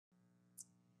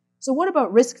So what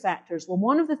about risk factors? Well,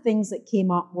 one of the things that came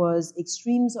up was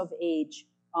extremes of age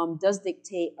does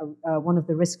dictate one of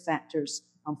the risk factors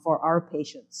for our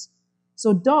patients.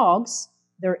 So dogs,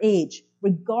 their age,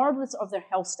 regardless of their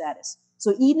health status.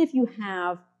 So even if you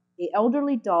have an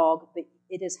elderly dog, but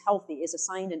it is healthy, is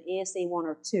assigned an ASA 1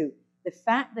 or 2, the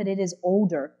fact that it is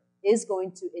older is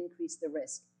going to increase the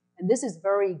risk. And this is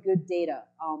very good data.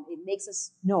 It makes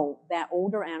us know that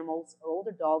older animals or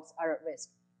older dogs are at risk.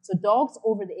 So dogs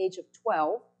over the age of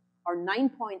 12 are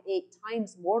 9.8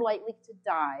 times more likely to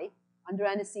die under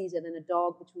anesthesia than a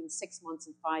dog between 6 months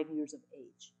and 5 years of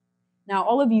age. Now,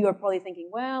 all of you are probably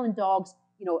thinking, well, in dogs,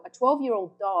 a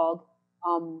 12-year-old dog,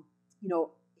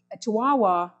 a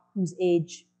Chihuahua who's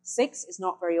age 6 is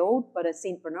not very old, but a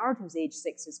St. Bernard who's age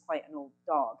 6 is quite an old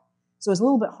dog. So it's a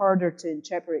little bit harder to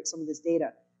interpret some of this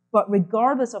data. But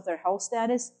regardless of their health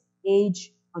status,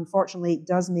 age, unfortunately,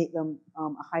 does make them a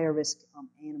higher risk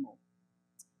animal.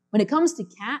 When it comes to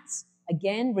cats,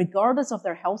 again, regardless of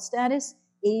their health status,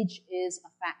 age is a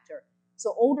factor.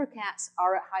 So older cats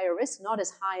are at higher risk, not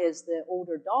as high as the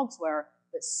older dogs were,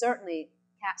 but certainly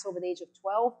cats over the age of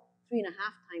 12, 3.5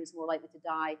 times more likely to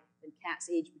die than cats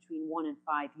aged between 1 and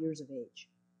 5 years of age.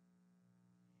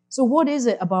 So what is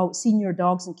it about senior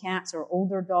dogs and cats or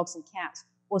older dogs and cats?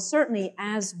 Well, certainly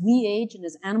as we age and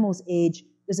as animals age,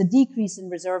 there's a decrease in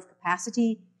reserve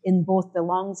capacity in both the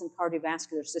lungs and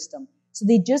cardiovascular system. So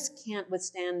they just can't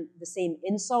withstand the same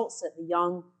insults that the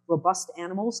young, robust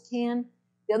animals can.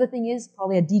 The other thing is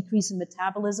probably a decrease in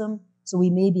metabolism. So we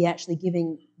may be actually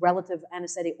giving relative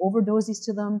anesthetic overdoses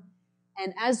to them.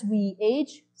 And as we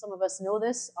age, some of us know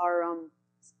this,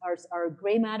 our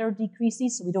gray matter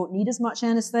decreases, so we don't need as much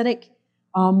anesthetic.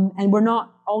 And we're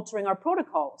not altering our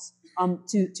protocols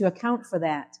to account for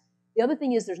that. The other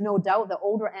thing is there's no doubt that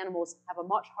older animals have a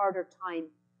much harder time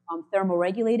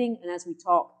thermoregulating. And as we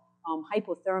talk,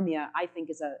 hypothermia, I think,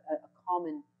 is a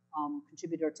common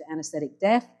contributor to anesthetic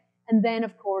death. And then,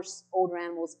 of course, older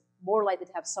animals more likely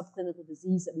to have subclinical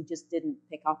disease that we just didn't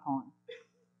pick up on.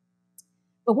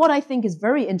 But what I think is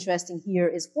very interesting here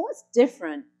is what's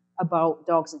different about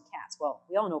dogs and cats. Well,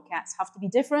 we all know cats have to be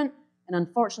different, and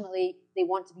unfortunately, they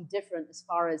want to be different as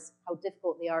far as how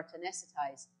difficult they are to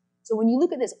anesthetize. So when you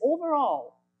look at this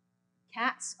overall,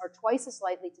 cats are twice as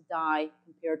likely to die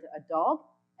compared to a dog,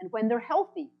 and when they're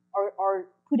healthy or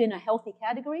put in a healthy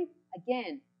category,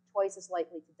 again, twice as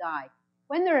likely to die.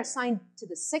 When they're assigned to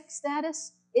the sick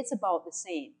status, it's about the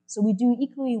same. So we do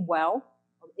equally well,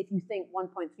 if you think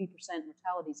 1.3%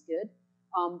 mortality is good,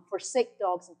 for sick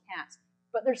dogs and cats.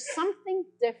 But there's something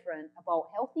different about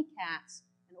healthy cats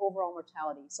and overall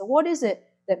mortality. So what is it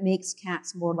that makes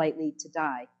cats more likely to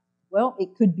die? Well,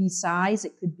 it could be size,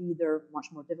 it could be they're much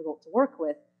more difficult to work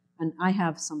with, and I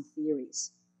have some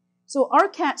theories. So are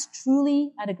cats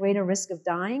truly at a greater risk of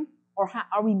dying, or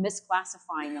are we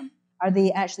misclassifying them? Are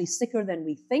they actually sicker than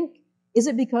we think? Is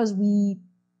it because we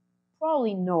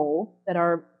probably know that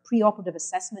our preoperative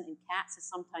assessment in cats is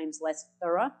sometimes less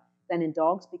thorough than in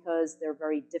dogs because they're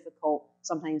very difficult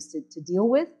sometimes to deal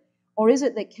with? Or is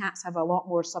it that cats have a lot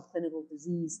more subclinical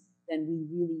disease than we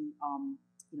really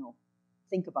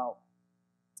think about?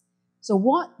 So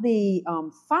what they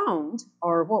found,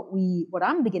 or what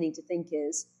I'm beginning to think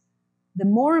is, the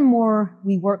more and more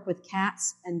we work with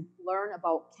cats and learn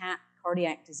about cat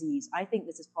cardiac disease, I think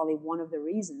this is probably one of the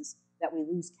reasons that we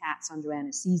lose cats under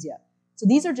anesthesia. So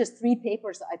these are just 3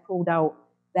 papers that I pulled out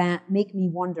that make me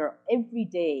wonder every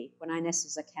day when I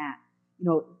anesthetize a cat.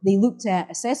 They looked at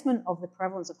assessment of the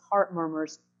prevalence of heart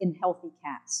murmurs in healthy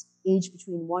cats, aged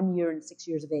between 1 year and 6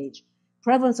 years of age.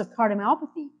 Prevalence of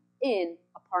cardiomyopathy in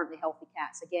apparently healthy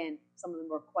cats. Again, some of them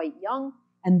were quite young.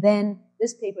 And then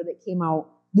this paper that came out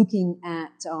looking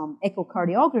at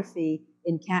echocardiography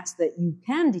in cats that you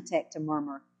can detect a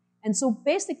murmur. And so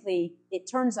basically, it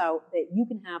turns out that you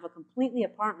can have a completely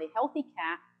apparently healthy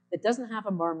cat that doesn't have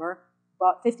a murmur,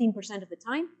 but 15% of the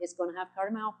time, it's going to have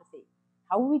cardiomyopathy.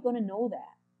 How are we going to know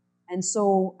that? And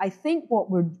so I think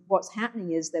what's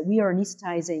happening is that we are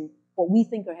anesthetizing what we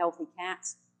think are healthy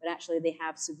cats, but actually they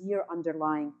have severe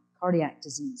underlying cardiac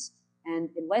disease. And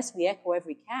unless we echo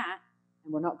every cat,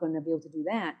 and we're not going to be able to do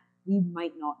that, we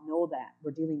might not know that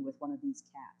we're dealing with one of these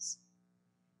cats.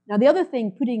 Now, the other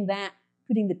thing, putting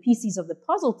the pieces of the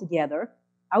puzzle together,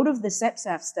 out of the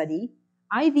SEPSAF study,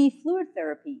 IV fluid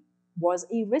therapy was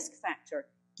a risk factor.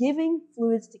 Giving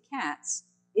fluids to cats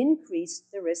increased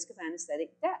the risk of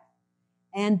anesthetic death.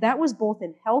 And that was both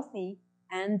in healthy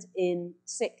and in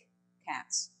sick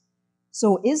cats.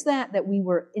 So is that we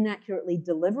were inaccurately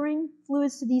delivering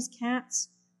fluids to these cats,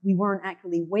 we weren't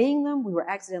accurately weighing them, we were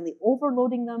accidentally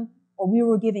overloading them, or we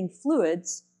were giving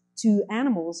fluids to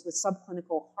animals with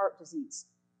subclinical heart disease.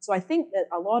 So I think that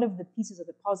a lot of the pieces of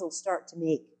the puzzle start to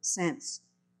make sense.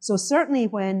 So certainly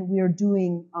when we're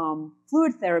doing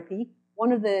fluid therapy,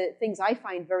 one of the things I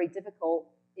find very difficult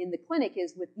in the clinic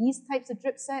is with these types of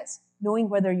drip sets, knowing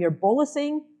whether you're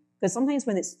bolusing, because sometimes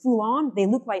when it's full on, they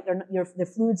look like the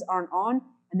fluids aren't on,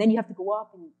 and then you have to go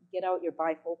up and get out your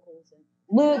bifocals and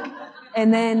look,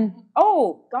 and then,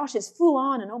 oh gosh, it's full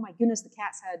on, and oh my goodness, the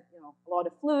cat's had a lot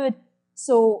of fluid.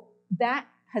 So that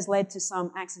has led to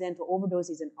some accidental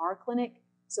overdoses in our clinic.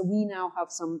 So we now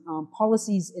have some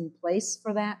policies in place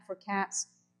for that for cats.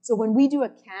 So when we do a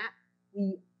cat,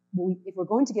 if we're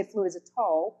going to give fluids at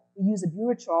all, we use a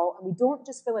Buretrol, and we don't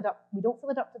just fill it up. We don't fill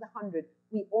it up to the 100.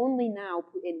 We only now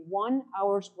put in 1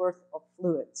 hour's worth of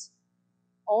fluids.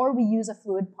 Or we use a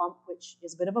fluid pump, which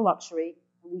is a bit of a luxury,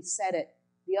 and we set it.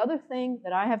 The other thing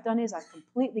that I have done is I've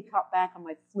completely cut back on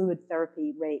my fluid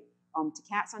therapy rate to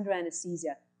cats under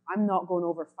anesthesia. I'm not going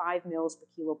over 5 mils per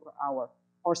kilo per hour,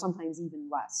 or sometimes even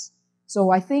less. So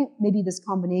I think maybe this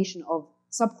combination of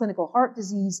subclinical heart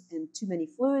disease and too many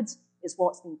fluids is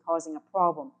what's been causing a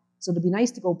problem. So it'd be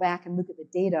nice to go back and look at the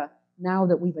data now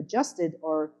that we've adjusted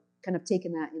or kind of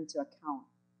taken that into account.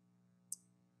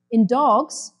 In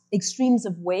dogs, extremes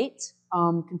of weight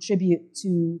contribute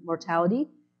to mortality.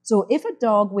 So if a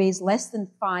dog weighs less than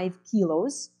 5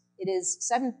 kilos, it is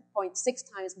 7.6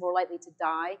 times more likely to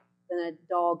die than a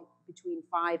dog between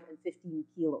 5 and 15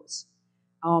 kilos.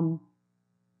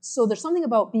 So there's something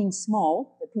about being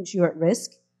small that puts you at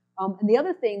risk. And the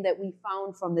other thing that we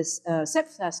found from this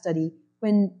sepsis study,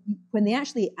 when they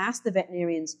actually asked the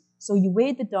veterinarians, so you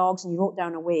weighed the dogs and you wrote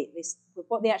down a weight,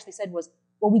 what they actually said was,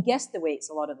 well, we guessed the weights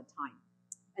a lot of the time.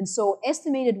 And so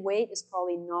estimated weight is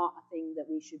probably not a thing that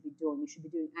we should be doing. We should be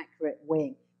doing accurate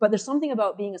weighing. But there's something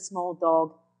about being a small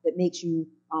dog that makes you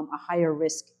a higher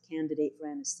risk candidate for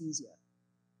anesthesia.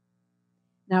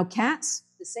 Now, cats,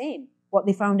 the same. What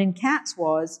they found in cats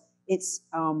was it's,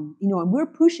 and we're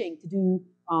pushing to do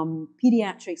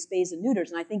pediatric spays and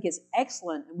neuters, and I think it's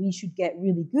excellent, and we should get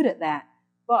really good at that.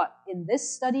 But in this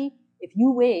study, if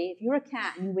you're a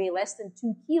cat and you weigh less than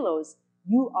 2 kilos,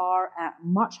 you are at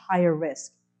much higher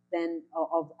risk than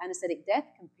of anesthetic death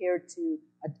compared to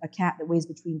a cat that weighs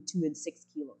between 2 and 6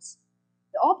 kilos.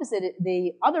 The opposite,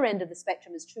 the other end of the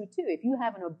spectrum is true too. If you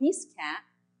have an obese cat,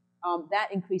 that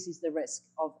increases the risk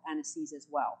of anesthesia as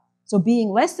well. So being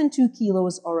less than 2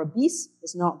 kilos or obese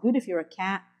is not good if you're a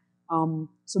cat.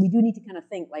 So we do need to kind of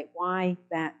think like why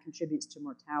that contributes to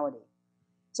mortality.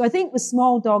 So I think with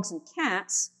small dogs and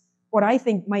cats, what I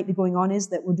think might be going on is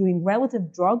that we're doing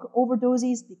relative drug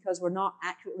overdoses because we're not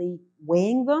accurately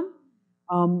weighing them.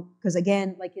 Because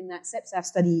again, like in that sepsis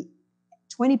study,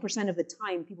 20% of the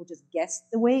time people just guessed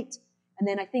the weight. And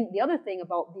then I think the other thing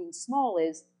about being small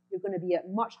is you're going to be at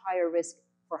much higher risk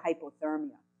for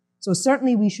hypothermia. So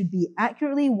certainly we should be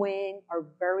accurately weighing our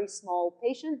very small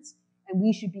patients, and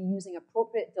we should be using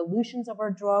appropriate dilutions of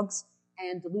our drugs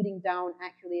and diluting down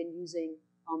accurately and using,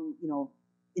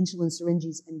 insulin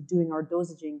syringes and doing our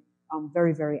dosaging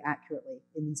very, very accurately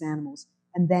in these animals.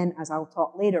 And then, as I'll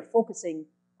talk later, focusing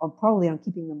probably on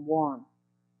keeping them warm.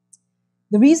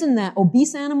 The reason that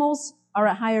obese animals are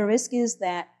at higher risk is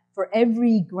that for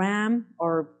every gram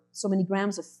or so many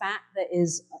grams of fat that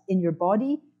is in your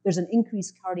body, there's an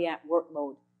increased cardiac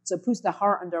workload. So it puts the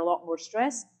heart under a lot more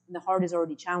stress, and the heart is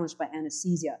already challenged by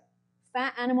anesthesia.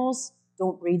 Fat animals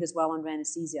don't breathe as well under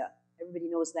anesthesia. Everybody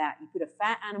knows that. You put a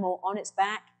fat animal on its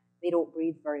back, they don't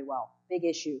breathe very well. Big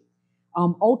issue.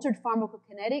 Altered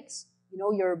pharmacokinetics,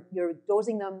 you're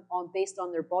dosing them based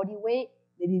on their body weight.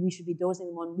 Maybe we should be dosing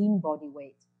them on lean body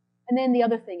weight. And then the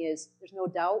other thing is, there's no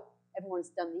doubt, everyone's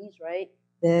done these, right?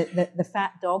 The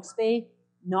fat dog spay,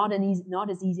 not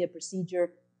as easy a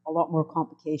procedure, a lot more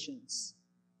complications.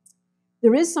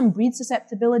 There is some breed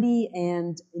susceptibility,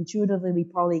 and intuitively we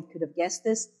probably could have guessed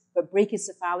this, but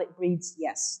brachycephalic breeds,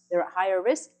 yes, they're at higher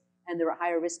risk, and they're at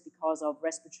higher risk because of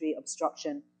respiratory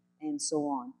obstruction and so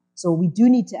on. So we do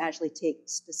need to actually take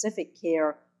specific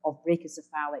care of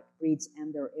brachycephalic breeds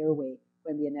and their airway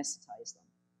when we anesthetize them.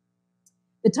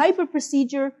 The type of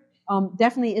procedure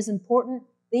definitely is important.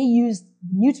 They used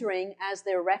neutering as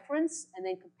their reference and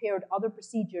then compared other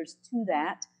procedures to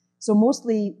that. So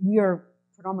mostly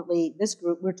predominantly this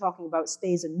group, we're talking about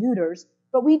spays and neuters,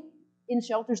 but we in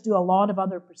shelters do a lot of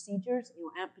other procedures,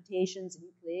 amputations,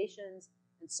 enucleations,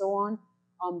 and so on.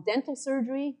 Dental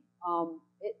surgery,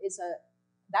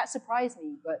 that surprised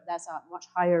me, but that's a much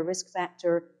higher risk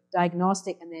factor,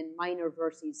 diagnostic, and then minor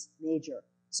versus major.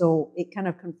 So it kind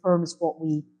of confirms what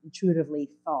we intuitively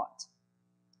thought.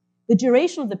 The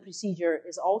duration of the procedure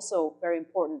is also very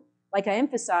important. like I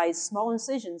emphasized, small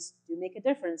incisions do make a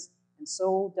difference, and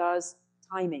so does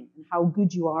timing and how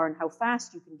good you are and how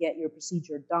fast you can get your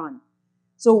procedure done.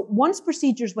 So once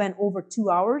procedures went over 2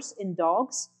 hours in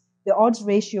dogs, the odds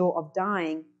ratio of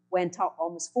dying went up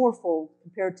almost fourfold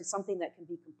compared to something that can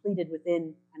be completed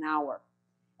within an hour.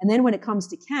 And then when it comes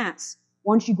to cats,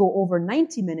 once you go over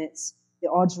 90 minutes, the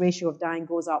odds ratio of dying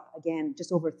goes up again,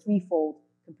 just over threefold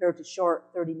compared to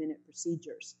short 30-minute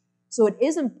procedures. So it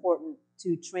is important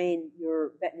to train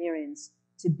your veterinarians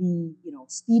to be,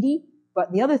 speedy.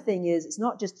 But the other thing is, it's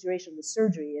not just duration of the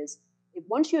surgery. Is if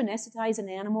once you anesthetize an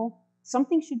animal,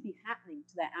 something should be happening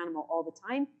to that animal all the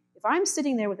time. If I'm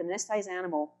sitting there with an anesthetized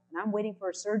animal and I'm waiting for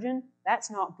a surgeon,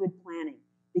 that's not good planning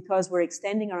because we're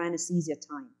extending our anesthesia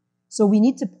time. So we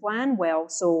need to plan well.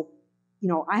 So,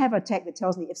 I have a tech that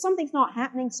tells me if something's not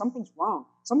happening, something's wrong.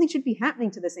 Something should be happening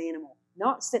to this animal,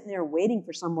 not sitting there waiting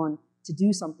for someone to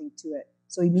do something to it.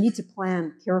 So we need to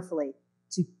plan carefully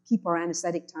to keep our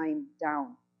anesthetic time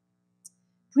down.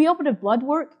 Preoperative blood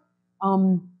work,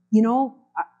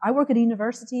 I work at a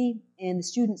university and the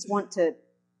students want to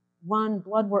run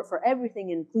blood work for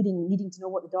everything, including needing to know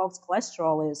what the dog's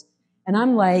cholesterol is. And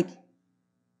I'm like,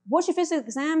 what's your physical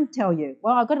exam tell you?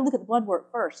 Well, I've got to look at the blood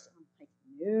work first. I'm like,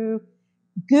 no.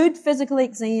 Good physical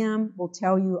exam will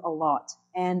tell you a lot.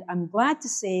 And I'm glad to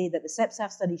say that the SEPSAF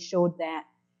study showed that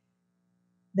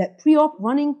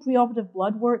running preoperative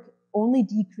blood work only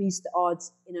decreased the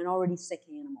odds in an already sick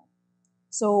animal.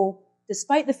 So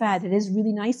despite the fact it is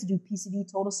really nice to do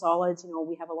PCV total solids,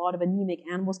 we have a lot of anemic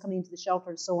animals coming into the shelter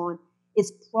and so on,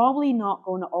 it's probably not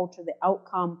going to alter the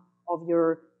outcome of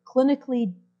your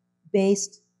clinically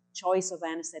based choice of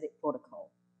anesthetic protocol.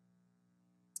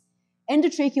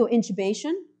 Endotracheal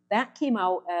intubation, that came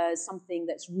out as something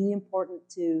that's really important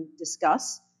to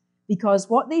discuss because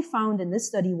what they found in this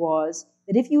study was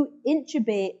that if you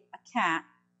intubate a cat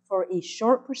for a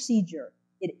short procedure,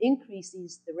 it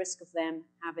increases the risk of them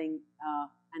having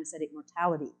anesthetic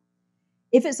mortality.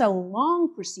 If it's a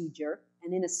long procedure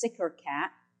and in a sicker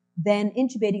cat, then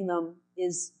intubating them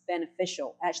is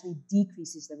beneficial, actually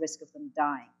decreases the risk of them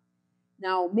dying.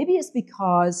 Now, maybe it's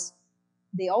because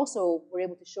they also were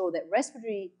able to show that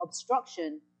respiratory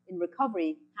obstruction in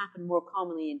recovery happened more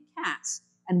commonly in cats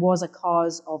and was a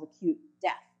cause of acute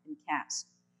death in cats.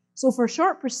 So for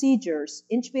short procedures,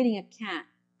 intubating a cat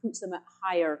puts them at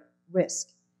higher risk.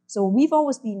 So we've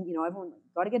always been, everyone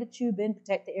got to get a tube in,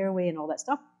 protect the airway and all that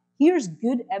stuff. Here's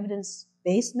good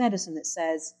evidence-based medicine that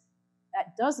says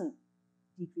that doesn't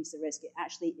decrease the risk. It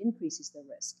actually increases the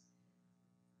risk.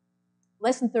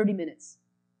 Less than 30 minutes,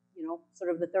 sort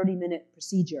of the 30-minute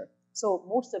procedure. So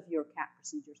most of your cat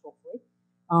procedures, hopefully.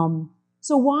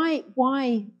 So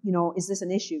why, is this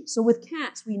an issue? So with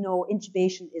cats, we know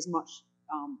intubation is much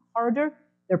harder.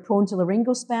 They're prone to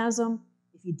laryngospasm.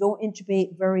 If you don't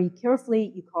intubate very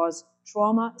carefully, you cause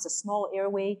trauma. It's a small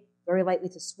airway, very likely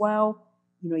to swell.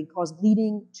 You cause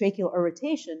bleeding, tracheal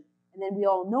irritation. And then we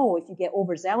all know if you get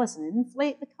overzealous and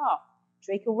inflate the cuff,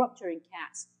 tracheal rupture in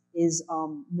cats is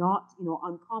not,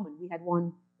 uncommon. We had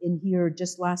one in here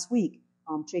just last week,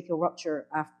 tracheal rupture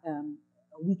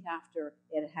a week after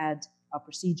it had a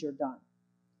procedure done.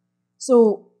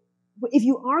 So if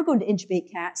you are going to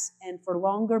intubate cats, and for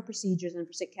longer procedures and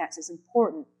for sick cats, it's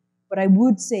important. But I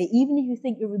would say, even if you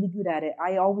think you're really good at it,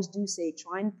 I always do say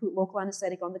try and put local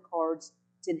anesthetic on the cards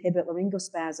to inhibit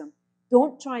laryngospasm.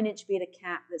 Don't try and intubate a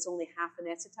cat that's only half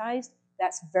anesthetized.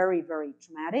 That's very, very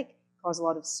traumatic, cause a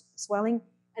lot of swelling.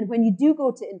 And when you do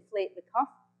go to inflate the cuff,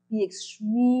 be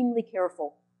extremely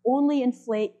careful. Only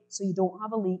inflate so you don't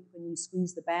have a leak when you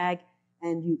squeeze the bag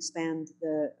and you expand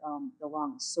the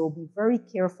lungs. So be very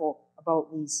careful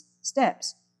about these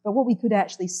steps. But what we could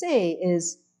actually say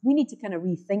is we need to kind of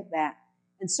rethink that.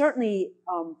 And certainly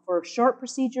for short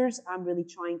procedures, I'm really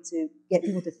trying to get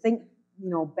people to think,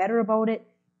 better about it.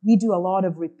 We do a lot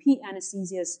of repeat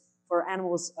anesthesias for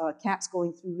animals, cats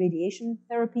going through radiation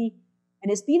therapy.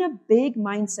 And it's been a big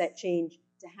mindset change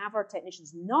to have our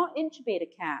technicians not intubate a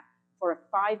cat for a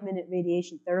 5-minute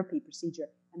radiation therapy procedure.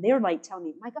 And they're like telling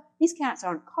me, my God, these cats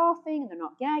aren't coughing, they're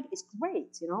not gagging. It's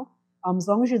great, as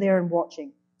long as you're there and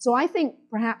watching. So I think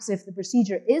perhaps if the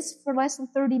procedure is for less than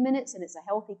 30 minutes and it's a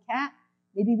healthy cat,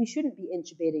 maybe we shouldn't be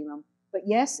intubating them. But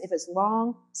yes, if it's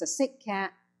long, it's a sick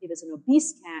cat, if it's an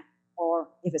obese cat, or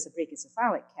if it's a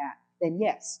brachycephalic cat, then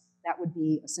yes, that would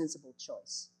be a sensible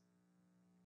choice.